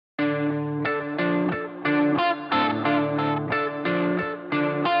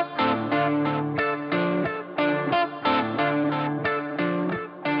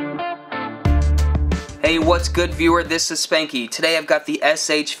Hey, what's good, viewer? This is Spanky. Today I've got the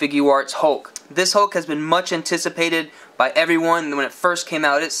S.H.Figuarts Hulk. This Hulk has been much anticipated by everyone. When it first came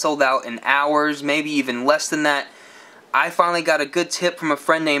out, it sold out in hours, maybe even less than that. I finally got a good tip from a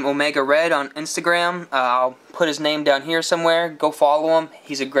friend named Omega Red on Instagram. I'll put his name down here somewhere. Go follow him.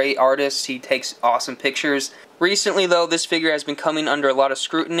 He's a great artist. He takes awesome pictures. Recently, though, this figure has been coming under a lot of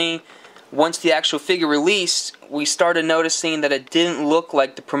scrutiny. Once the actual figure released, we started noticing that it didn't look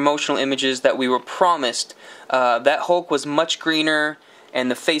like the promotional images that we were promised. That Hulk was much greener, and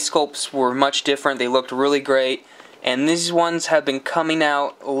the face sculpts were much different. They looked really great. And these ones have been coming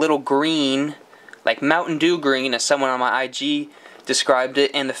out a little green, like Mountain Dew green, as someone on my IG described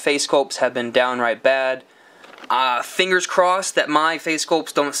it, and the face sculpts have been downright bad. Fingers crossed that my face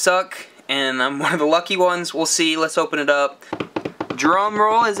sculpts don't suck, and I'm one of the lucky ones. We'll see. Let's open it up. Drum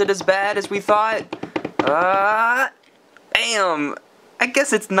roll, is it as bad as we thought? Damn! I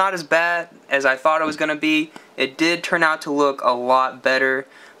guess it's not as bad as I thought it was going to be. It did turn out to look a lot better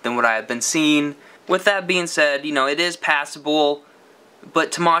than what I had been seeing. With that being said, you know, it is passable,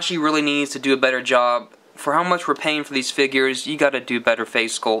 but Tamashii really needs to do a better job. For how much we're paying for these figures, you gotta do better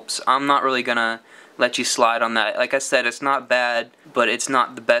face sculpts. I'm not really gonna let you slide on that. Like I said, it's not bad, but it's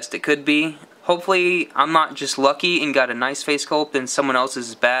not the best it could be. Hopefully, I'm not just lucky and got a nice face sculpt and someone else's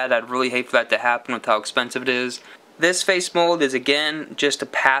is bad. I'd really hate for that to happen with how expensive it is. This face mold is, again, just a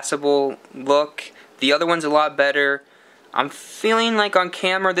passable look. The other one's a lot better. I'm feeling like on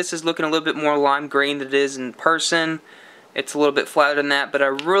camera this is looking a little bit more lime green than it is in person. It's a little bit flatter than that, but I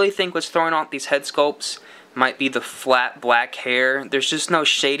really think what's throwing off these head sculpts might be the flat black hair. There's just no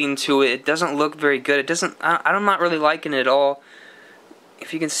shading to it. It doesn't look very good. It doesn't. I'm not really liking it at all.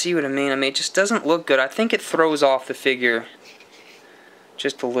 If you can see what I mean, it just doesn't look good. I think it throws off the figure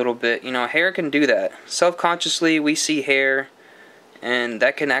just a little bit. You know, hair can do that. Self-consciously, we see hair, and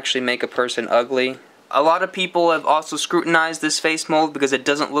that can actually make a person ugly. A lot of people have also scrutinized this face mold because it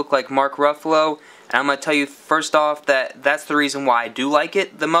doesn't look like Mark Ruffalo, and I'm going to tell you first off that that's the reason why I do like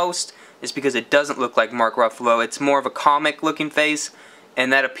it the most, is because it doesn't look like Mark Ruffalo. It's more of a comic-looking face,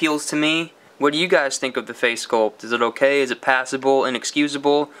 and that appeals to me. What do you guys think of the face sculpt? Is it okay? Is it passable?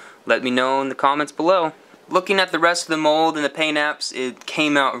 Inexcusable? Let me know in the comments below. Looking at the rest of the mold and the paint apps, it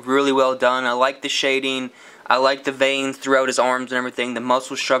came out really well done. I like the shading. I like the veins throughout his arms and everything. The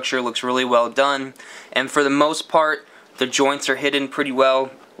muscle structure looks really well done. And for the most part, the joints are hidden pretty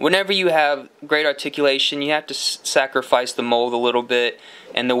well. Whenever you have great articulation, you have to sacrifice the mold a little bit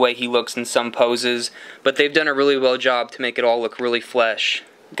and the way he looks in some poses. But they've done a really well job to make it all look really flesh.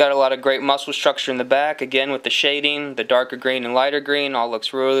 Got a lot of great muscle structure in the back, again with the shading, the darker green and lighter green, all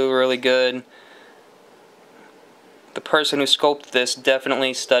looks really good. The person who sculpted this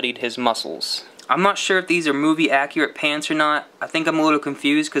definitely studied his muscles. I'm not sure if these are movie accurate pants or not. I think I'm a little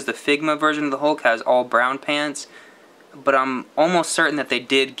confused because the Figma version of the Hulk has all brown pants, but I'm almost certain that they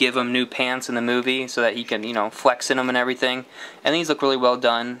did give him new pants in the movie so that he can, you know, flex in them and everything. And these look really well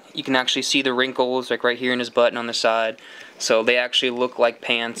done. You can actually see the wrinkles like right here in his butt and on the side. So they actually look like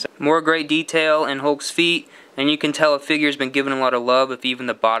pants. More great detail in Hulk's feet, and you can tell a figure's been given a lot of love if even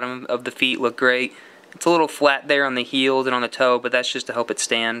the bottom of the feet look great. It's a little flat there on the heels and on the toe, but that's just to help it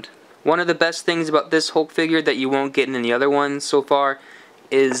stand. One of the best things about this Hulk figure that you won't get in any other ones so far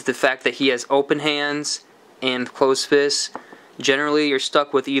is the fact that he has open hands and closed fists. Generally, you're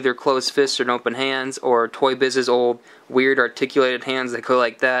stuck with either closed fists or open hands, or Toy Biz's old weird articulated hands that go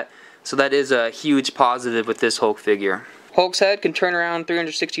like that. So that is a huge positive with this Hulk figure. Hulk's head can turn around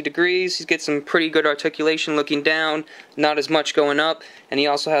 360 degrees. He's got some pretty good articulation looking down, not as much going up, and he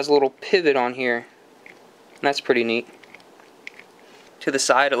also has a little pivot on here. And that's pretty neat. To the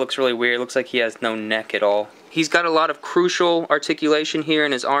side, it looks really weird. It looks like he has no neck at all. He's got a lot of crucial articulation here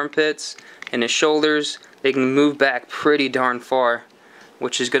in his armpits and his shoulders. They can move back pretty darn far,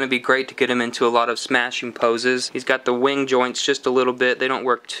 which is going to be great to get him into a lot of smashing poses. He's got the wing joints just a little bit. They don't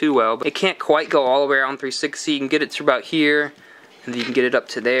work too well, but it can't quite go all the way around 360. You can get it to about here, and then you can get it up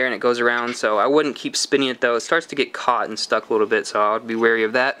to there, and it goes around. So I wouldn't keep spinning it, though. It starts to get caught and stuck a little bit, so I would be wary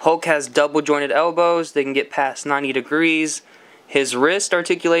of that. Hulk has double jointed elbows. They can get past 90 degrees. His wrist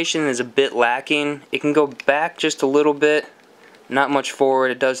articulation is a bit lacking. It can go back just a little bit, not much forward.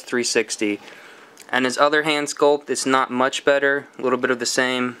 It does 360. And his other hand sculpt is not much better, a little bit of the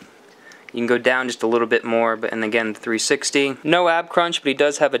same. You can go down just a little bit more, but and again 360. No ab crunch, but he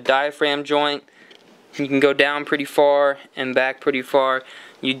does have a diaphragm joint. You can go down pretty far and back pretty far.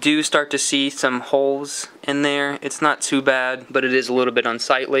 You do start to see some holes in there. It's not too bad, but it is a little bit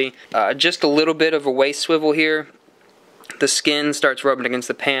unsightly. Just a little bit of a waist swivel here. The skin starts rubbing against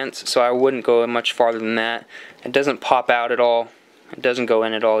the pants, so I wouldn't go much farther than that. It doesn't pop out at all. It doesn't go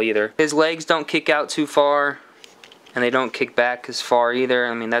in at all either. His legs don't kick out too far, and they don't kick back as far either.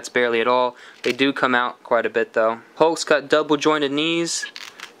 I mean, that's barely at all. They do come out quite a bit though. Hulk's got double jointed knees.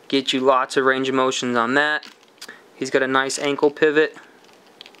 Get you lots of range of motions on that. He's got a nice ankle pivot.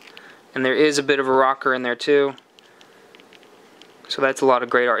 And there is a bit of a rocker in there too. So that's a lot of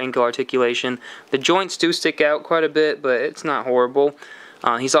great ankle articulation. The joints do stick out quite a bit, but it's not horrible.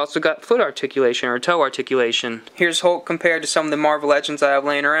 He's also got foot articulation or toe articulation. Here's Hulk compared to some of the Marvel Legends I have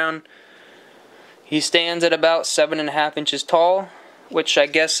laying around. He stands at about 7.5 inches tall, which I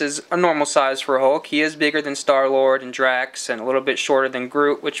guess is a normal size for Hulk. He is bigger than Star-Lord and Drax and a little bit shorter than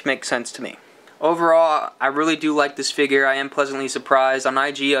Groot, which makes sense to me. Overall, I really do like this figure. I am pleasantly surprised. On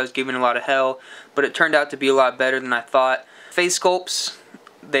IG, I was giving a lot of hell, but it turned out to be a lot better than I thought. Face sculpts,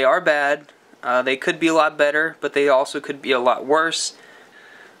 they are bad. They could be a lot better, but they also could be a lot worse.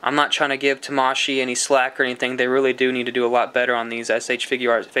 I'm not trying to give Tamashi any slack or anything. They really do need to do a lot better on these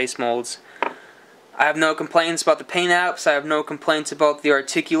S.H.Figuarts face molds. I have no complaints about the paint apps. I have no complaints about the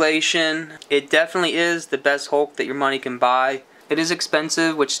articulation. It definitely is the best Hulk that your money can buy. It is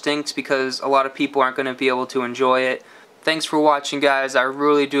expensive, which stinks because a lot of people aren't going to be able to enjoy it. Thanks for watching, guys. I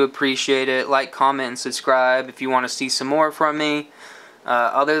really do appreciate it. Like, comment, and subscribe if you want to see some more from me.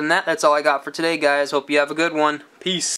 Other than that, that's all I got for today, guys. Hope you have a good one. Peace.